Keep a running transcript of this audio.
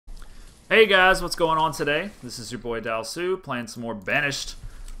Hey guys, what's going on today? This is your boy Dalsu playing some more Banished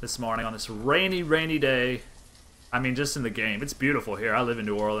this morning on this rainy day. I mean, just in the game. It's beautiful here. I live in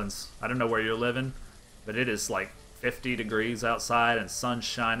New Orleans. I don't know where you're living, but it is like 50 degrees outside and sun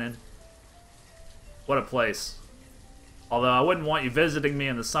shining. What a place. Although I wouldn't want you visiting me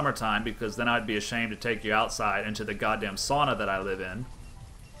in the summertime because then I'd be ashamed to take you outside into the goddamn sauna that I live in.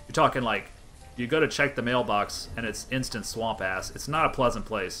 You're talking like, you go to check the mailbox and it's instant swamp ass. It's not a pleasant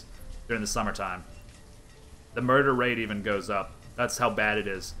place during the summertime. The murder rate even goes up. That's how bad it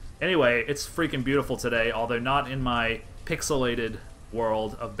is. Anyway, it's freaking beautiful today, although not in my pixelated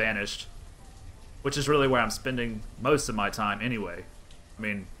world of Banished, which is really where I'm spending most of my time anyway. I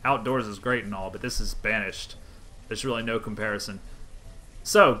mean, outdoors is great and all, but this is Banished. There's really no comparison.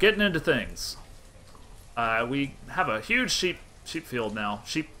 So, getting into things. We have a huge sheep field now.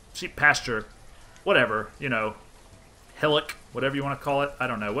 Sheep pasture. Whatever, you know. Hillock, whatever you want to call it. I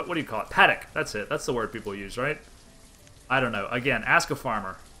don't know. What do you call it? Paddock. That's it. That's the word people use, right? I don't know. Again, ask a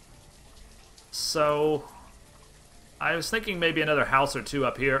farmer. So, I was thinking maybe another house or two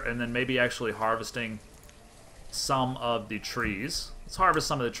up here, and then maybe actually harvesting some of the trees. Let's harvest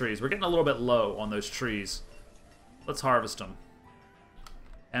some of the trees. We're getting a little bit low on those trees. Let's harvest them.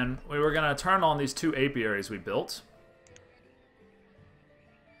 And we were going to turn on these two apiaries we built.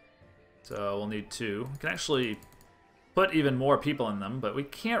 So we'll need two. We can actually put even more people in them, but we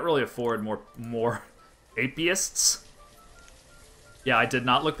can't really afford more apiists. Yeah, I did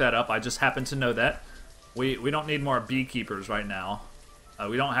not look that up. I just happened to know that. We don't need more beekeepers right now.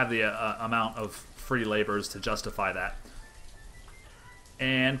 We don't have the amount of free laborers to justify that.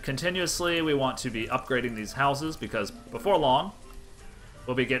 And continuously, we want to be upgrading these houses because before long,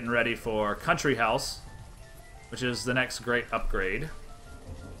 we'll be getting ready for Country House, which is the next great upgrade.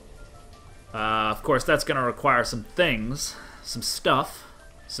 Of course, that's going to require some things, some stuff,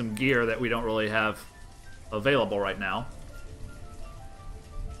 some gear that we don't really have available right now.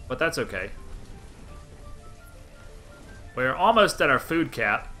 But that's okay. We're almost at our food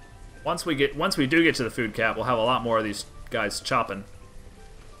cap. Once we do get to the food cap, we'll have a lot more of these guys chopping.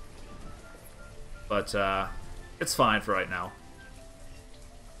 But it's fine for right now.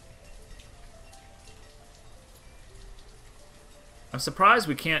 I'm surprised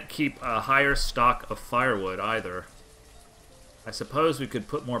we can't keep a higher stock of firewood either. I suppose we could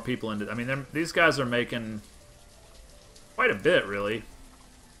put more people into... I mean, these guys are making quite a bit, really.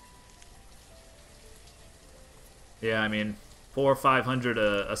 Yeah, I mean, 400 or 500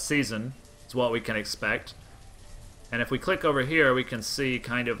 a season is what we can expect. And if we click over here, we can see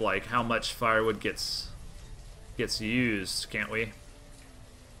kind of like how much firewood gets used, can't we?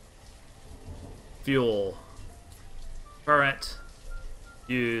 Fuel. Current.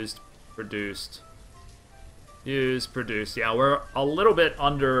 Used, produced. Used, produced. Yeah, we're a little bit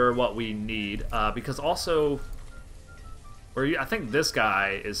under what we need because also, I think this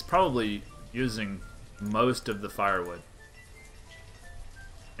guy is probably using most of the firewood.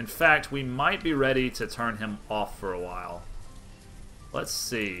 In fact, we might be ready to turn him off for a while. Let's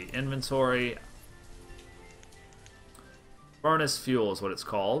see. Inventory. Furnace fuel is what it's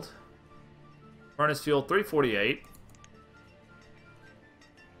called. Furnace fuel 348.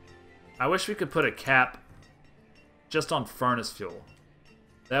 I wish we could put a cap just on furnace fuel.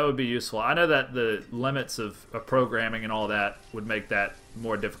 That would be useful. I know that the limits of programming and all that would make that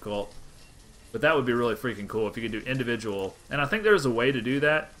more difficult. But that would be really freaking cool if you could do individual. And I think there's a way to do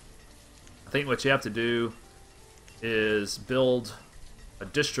that. I think what you have to do is build a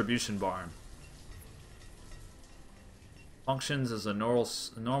distribution barn. Functions as a normal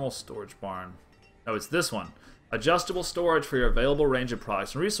storage barn. Oh, it's this one. Adjustable storage for your available range of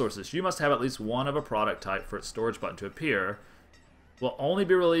products and resources. You must have at least one of a product type for its storage button to appear. Will only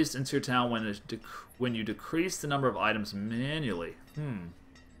be released into your town when you decrease the number of items manually.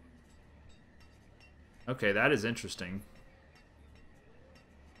 Okay, that is interesting.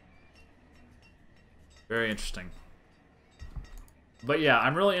 Very interesting. But yeah,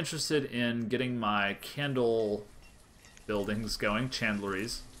 I'm really interested in getting my candle buildings going,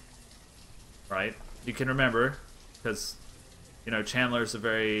 chandleries. Right? You can remember, because, you know, Chandler's a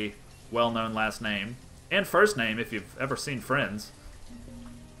very well-known last name. And first name, if you've ever seen Friends.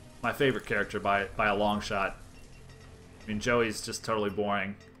 My favorite character by a long shot. I mean, Joey's just totally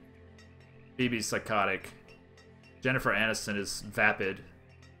boring. Phoebe's psychotic. Jennifer Aniston is vapid.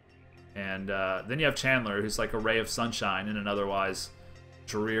 And then you have Chandler, who's like a ray of sunshine in an otherwise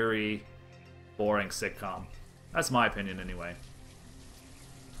dreary, boring sitcom. That's my opinion, anyway.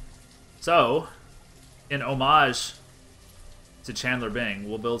 So, in homage to Chandler Bing,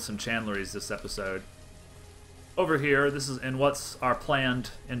 we'll build some Chandleries this episode. over here, this is in what's our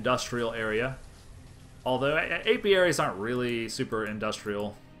planned industrial area. Although apiaries aren't really super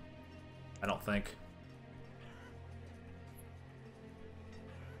industrial, I don't think.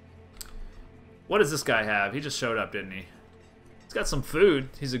 What does this guy have? He just showed up, didn't he? He's got some food.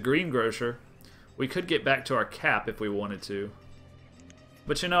 He's a greengrocer. We could get back to our cap if we wanted to.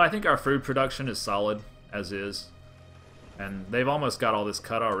 But you know, I think our food production is solid as is. And they've almost got all this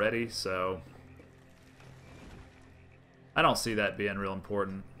cut already, so I don't see that being real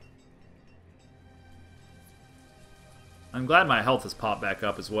important. I'm glad my health has popped back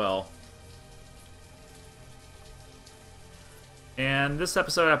up as well. And this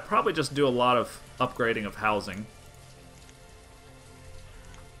episode, I'll probably just do a lot of upgrading of housing.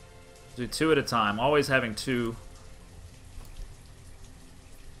 Do 2 at a time, always having 2.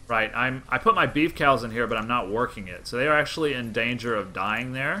 Right, I put my beef cows in here, but I'm not working it. So they are actually in danger of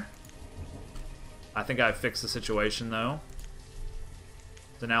dying there. I think I fixed the situation, though.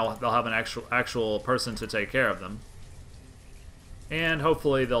 So now they'll have an actual person to take care of them. And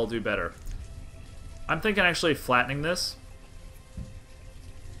hopefully they'll do better. I'm thinking actually flattening this.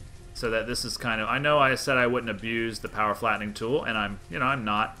 So that this is kind of... I know I said I wouldn't abuse the power flattening tool, and I'm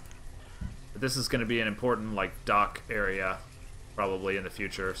not. But this is going to be an important, like, dock area probably in the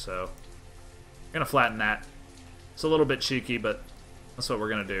future, so I'm going to flatten that. It's a little bit cheeky, but that's what we're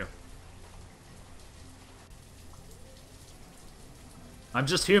going to do. I'm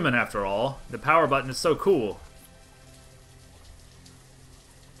just human after all. The power button is so cool.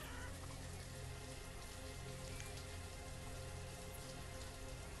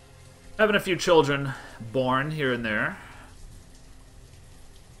 Having a few children born here and there.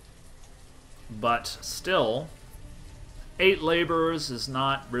 But still, 8 laborers is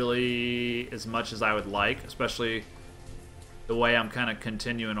not really as much as I would like, especially the way I'm kind of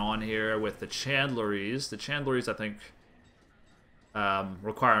continuing on here with the chandleries. The chandleries, I think,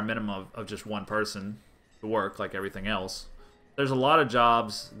 require a minimum of just 1 person to work, like everything else. There's a lot of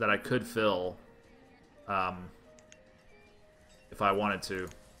jobs that I could fill if I wanted to.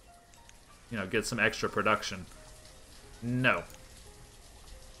 You know, get some extra production. No.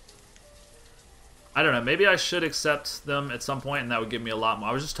 I don't know, maybe I should accept them at some point and that would give me a lot more.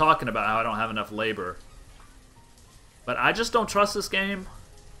 I was just talking about how I don't have enough labor. But I just don't trust this game.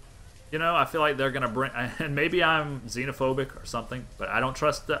 You know, I feel like they're gonna bring, and maybe I'm xenophobic or something, but I don't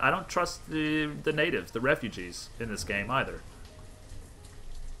trust the natives, the refugees in this game either.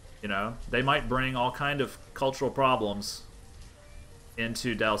 You know, they might bring all kind of cultural problems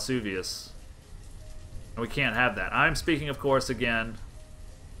into Dalsuvius. And we can't have that. I'm speaking, of course, again,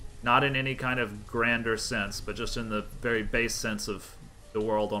 not in any kind of grander sense, but just in the very base sense of the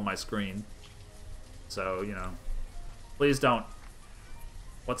world on my screen. So, you know, please don't,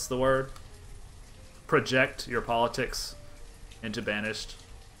 what's the word? Project your politics into Banished.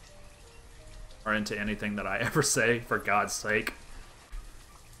 Or into anything that I ever say, for God's sake.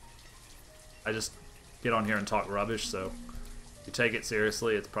 I just get on here and talk rubbish, so if you take it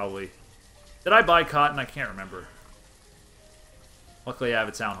seriously, it's probably... Did I buy cotton? I can't remember. Luckily, I have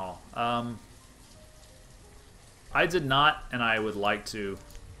a town hall. I did not, and I would like to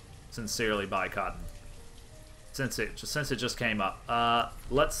sincerely buy cotton since it just came up.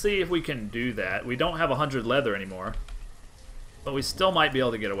 Let's see if we can do that. We don't have 100 leather anymore, but we still might be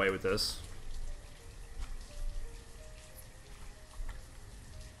able to get away with this.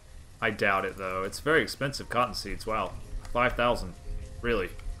 I doubt it, though. It's very expensive cotton seeds. Wow, 5,000, really.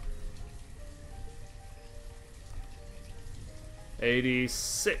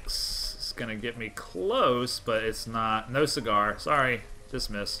 86 is gonna get me close, but it's not. No cigar. Sorry,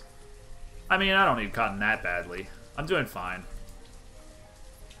 dismiss. I mean, I don't need cotton that badly. I'm doing fine.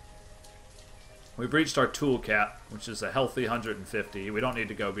 We've reached our tool cap, which is a healthy 150. We don't need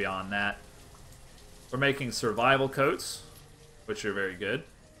to go beyond that. We're making survival coats, which are very good.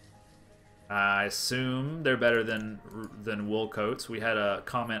 I assume they're better than wool coats. We had a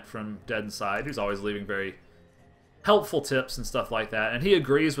comment from Dead Inside, who's always leaving very helpful tips and stuff like that, and he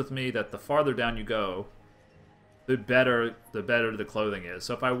agrees with me that the farther down you go, the better the clothing is.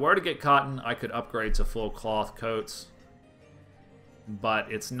 So if I were to get cotton, I could upgrade to full cloth coats,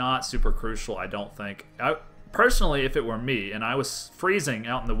 but it's not super crucial, I don't think. Personally, if it were me and I was freezing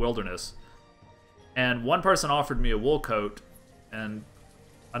out in the wilderness, and one person offered me a wool coat, and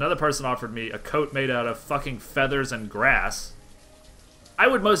another person offered me a coat made out of fucking feathers and grass, I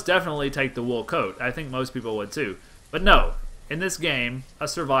would most definitely take the wool coat. I think most people would too. But no, in this game, a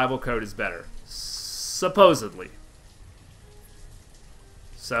survival coat is better. Supposedly.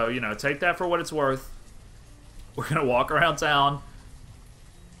 So, you know, take that for what it's worth. We're going to walk around town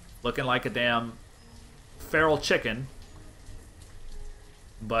looking like a damn feral chicken.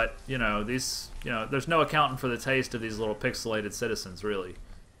 But, you know, these, you know, there's no accounting for the taste of these little pixelated citizens, really.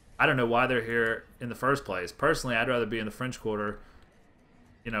 I don't know why they're here in the first place. Personally, I'd rather be in the French Quarter,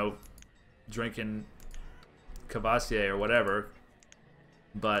 you know, drinking Cavassier or whatever.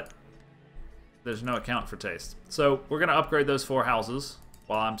 But there's no account for taste. So we're going to upgrade those 4 houses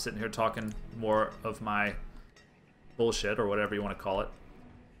while I'm sitting here talking more of my bullshit or whatever you want to call it.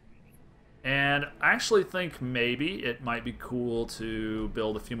 And I actually think maybe it might be cool to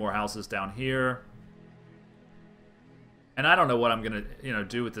build a few more houses down here. And I don't know what I'm going to, you know,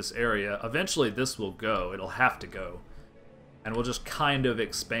 do with this area. Eventually this will go. It'll have to go. And we'll just kind of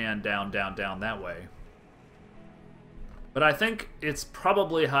expand down, down, down that way. But I think it's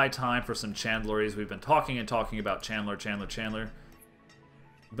probably high time for some chandleries. We've been talking and talking about Chandler, Chandler, Chandler.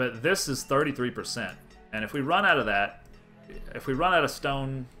 But this is 33%. And if we run out of that, if we run out of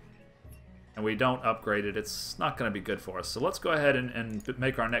stone and we don't upgrade it, it's not going to be good for us. So let's go ahead and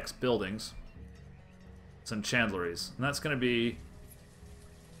make our next buildings some chandleries. And that's going to be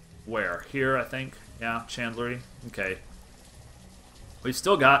where? Here, I think. Yeah, chandlery. Okay. We've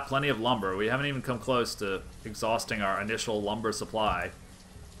still got plenty of lumber. We haven't even come close to exhausting our initial lumber supply.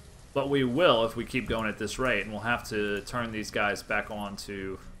 But we will if we keep going at this rate, and we'll have to turn these guys back on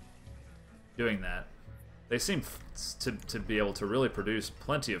to doing that. They seem to be able to really produce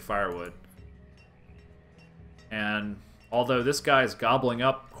plenty of firewood. And although this guy is gobbling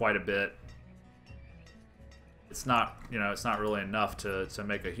up quite a bit, it's not, you know, it's not really enough to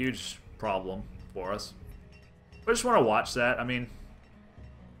make a huge problem for us. I just want to watch that. I mean,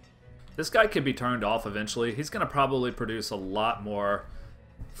 this guy could be turned off eventually. He's going to probably produce a lot more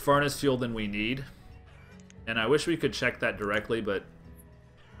furnace fuel than we need. And I wish we could check that directly, but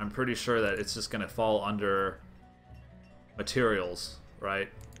I'm pretty sure that it's just going to fall under materials, right?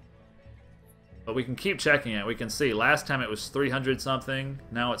 But we can keep checking it. We can see last time it was 300 something.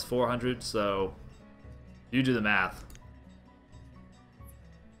 Now it's 400, so you do the math.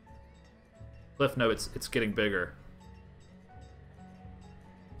 Cliff note, it's getting bigger.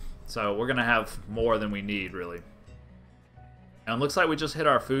 So we're going to have more than we need, really. And it looks like we just hit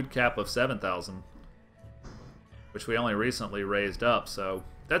our food cap of 7,000, which we only recently raised up, so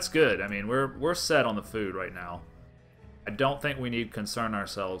that's good. I mean, we're set on the food right now. I don't think we need to concern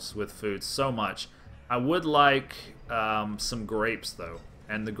ourselves with food so much. I would like some grapes, though.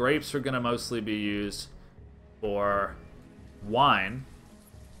 And the grapes are going to mostly be used for wine.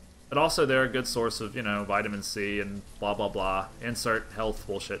 But also they're a good source of, you know, vitamin C and blah, blah, blah. Insert health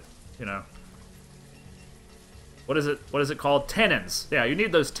bullshit, you know. What is it called? Tannins. Yeah, you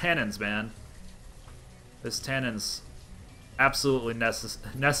need those tannins, man. This tannins absolutely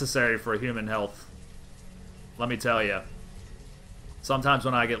necessary for human health. Let me tell you. Sometimes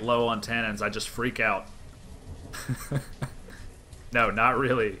when I get low on tannins, I just freak out. No, not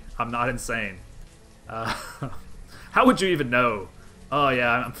really. I'm not insane. How would you even know? Oh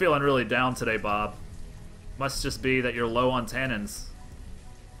yeah, I'm feeling really down today, Bob. Must just be that you're low on tannins.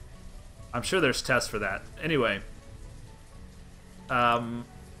 I'm sure there's tests for that. Anyway.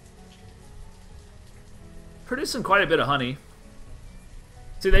 Producing quite a bit of honey.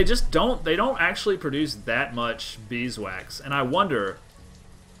 See, they don't actually produce that much beeswax. And I wonder,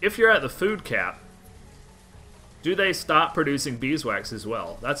 if you're at the food cap, do they stop producing beeswax as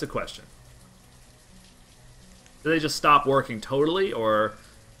well? That's a question. Do they just stop working totally, or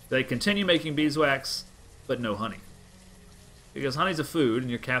do they continue making beeswax, but no honey? Because honey's a food,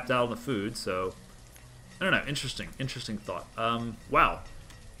 and you're capped out on the food, so... I don't know, interesting thought. Wow.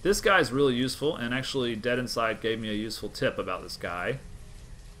 This guy's really useful, and actually Dead Inside gave me a useful tip about this guy,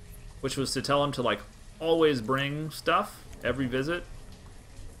 which was to tell him to, like, always bring stuff every visit.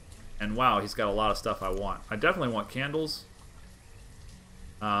 And wow, he's got a lot of stuff I want. I definitely want candles.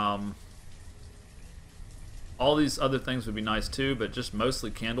 All these other things would be nice too, but just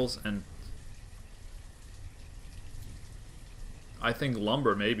mostly candles, and I think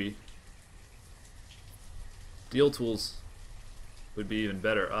lumber maybe. Steel tools would be even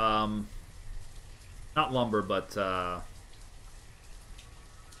better. Not lumber, but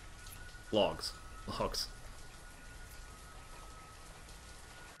logs.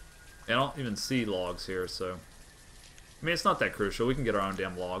 I don't even see logs here, so I mean, it's not that crucial. We can get our own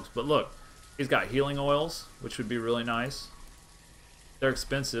damn logs. But look, he's got healing oils, which would be really nice. They're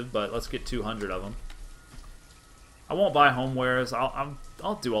expensive, but let's get 200 of them. I won't buy homewares.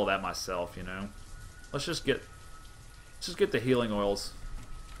 I'll do all that myself, you know. Let's just get the healing oils.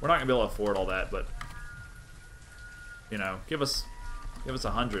 We're not gonna be able to afford all that, but you know, give us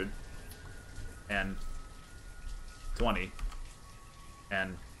 100 and 20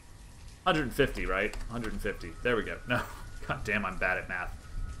 and 150, right? 150. There we go. No. God damn, I'm bad at math.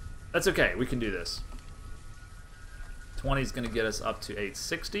 That's okay. We can do this. 20 is going to get us up to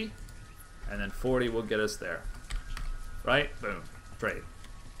 860. And then 40 will get us there. Right? Boom. Trade.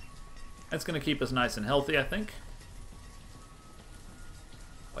 That's going to keep us nice and healthy, I think.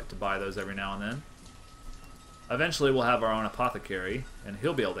 Like to buy those every now and then. Eventually we'll have our own apothecary, and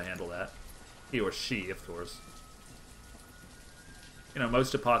he'll be able to handle that. He or she, of course. You know,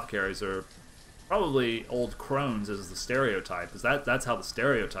 most apothecaries are probably old crones as the stereotype. That's how the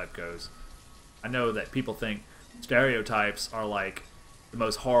stereotype goes. I know that people think stereotypes are like the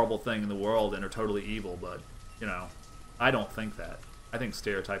most horrible thing in the world and are totally evil, but, you know, I don't think that. I think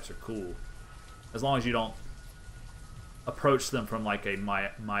stereotypes are cool. As long as you don't approach them from like a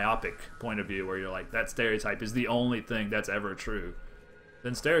myopic point of view where you're like, that stereotype is the only thing that's ever true.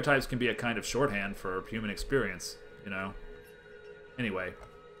 Then stereotypes can be a kind of shorthand for human experience, you know? Anyway,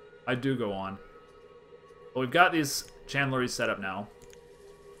 I do go on. But we've got these chandleries set up now.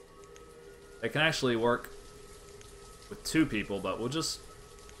 They can actually work with 2 people, but we'll just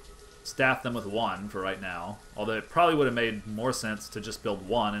staff them with 1 for right now. Although it probably would have made more sense to just build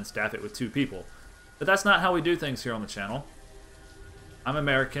 1 and staff it with 2 people. But that's not how we do things here on the channel. I'm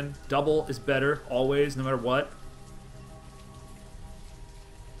American. Double is better, always, no matter what.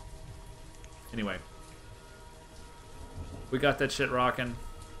 Anyway. We got that shit rocking.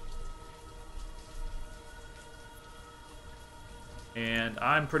 And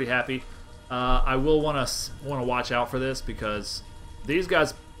I'm pretty happy. I will want to watch out for this because these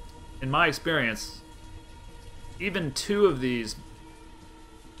guys, in my experience, even 2 of these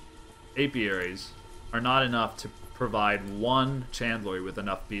apiaries are not enough to provide 1 chandlery with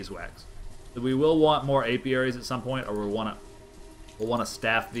enough beeswax. So we will want more apiaries at some point, or we'll want to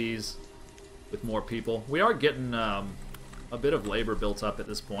staff these with more people. We are getting a bit of labor built up at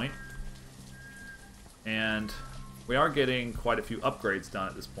this point, and we are getting quite a few upgrades done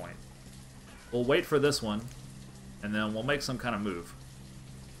at this point. We'll wait for this one, and then we'll make some kind of move.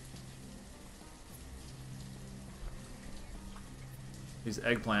 These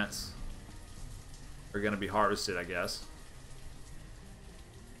eggplants are going to be harvested, I guess.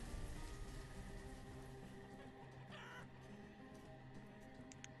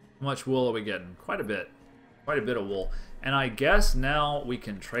 How much wool are we getting? Quite a bit. Quite a bit of wool. And I guess now we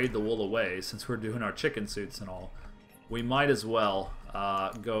can trade the wool away since we're doing our chicken suits and all. We might as well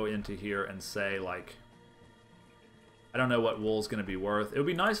go into here and say, like, I don't know what wool's going to be worth. It would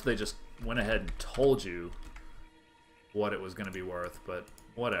be nice if they just went ahead and told you what it was going to be worth, but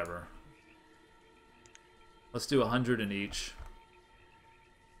whatever. Let's do 100 in each.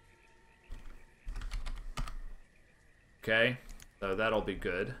 Okay, so that'll be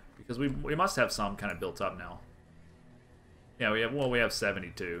good because we must have some kind of built up now. Yeah, we have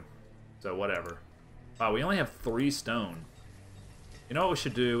 72, so whatever. Wow, we only have 3 stone. You know what we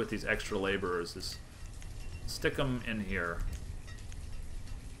should do with these extra laborers is stick them in here.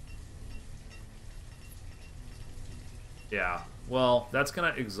 Yeah, well, that's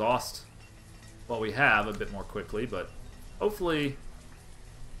going to exhaust what we have a bit more quickly, but hopefully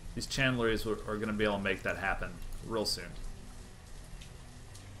these chandleries are going to be able to make that happen real soon.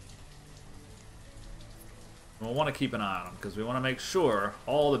 And we'll want to keep an eye on them because we want to make sure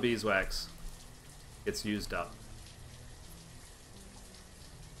all the beeswax gets used up.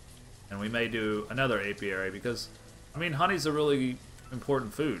 And we may do another apiary because, I mean, honey's a really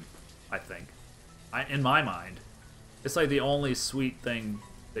important food, I think. In my mind. It's like the only sweet thing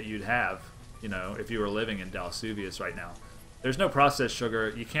that you'd have, you know, if you were living in Dalsuvius right now. There's no processed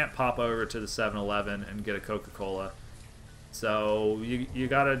sugar. You can't pop over to the 7-Eleven and get a Coca-Cola. So you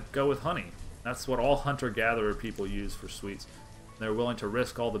gotta go with honey. That's what all hunter-gatherer people use for sweets. They're willing to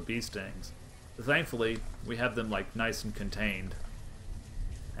risk all the bee stings. But thankfully, we have them like nice and contained.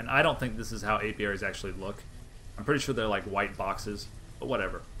 And I don't think this is how apiaries actually look. I'm pretty sure they're like white boxes, but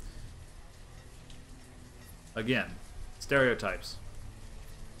whatever. Again, stereotypes.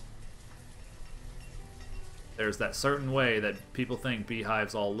 There's that certain way that people think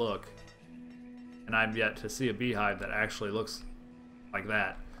beehives all look, and I've yet to see a beehive that actually looks like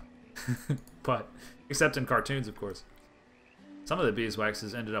that. But, except in cartoons, of course. Some of the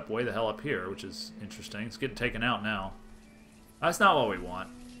beeswaxes ended up way the hell up here, which is interesting. It's getting taken out now. That's not what we want.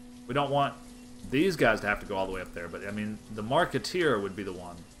 We don't want these guys to have to go all the way up there, but, I mean, the marketeer would be the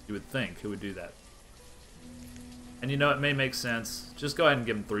one, you would think, who would do that. And you know, it may make sense. Just go ahead and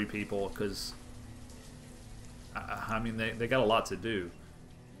give them 3 people, because, I mean, they got a lot to do.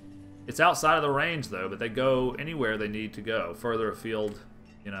 It's outside of the range, though, but they go anywhere they need to go, further afield,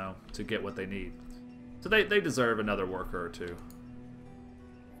 you know, to get what they need. So they deserve another worker or 2.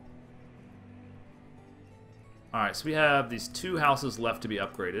 Alright, so we have these 2 houses left to be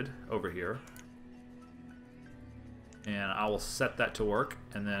upgraded over here. And I will set that to work.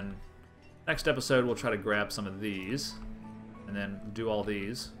 And then next episode we'll try to grab some of these. And then do all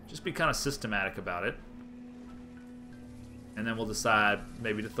these. Just be kind of systematic about it. And then we'll decide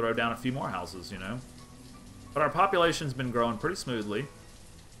maybe to throw down a few more houses, you know. But our population's been growing pretty smoothly.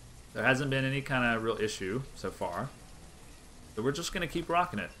 There hasn't been any kind of real issue so far. So we're just going to keep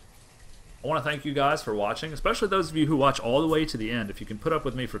rocking it. I want to thank you guys for watching, especially those of you who watch all the way to the end. If you can put up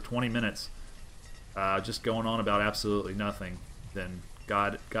with me for 20 minutes, just going on about absolutely nothing, then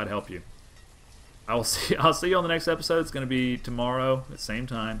God help you. I'll see you on the next episode. It's going to be tomorrow at the same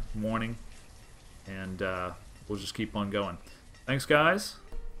time, morning, and we'll just keep on going. Thanks, guys.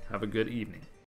 Have a good evening.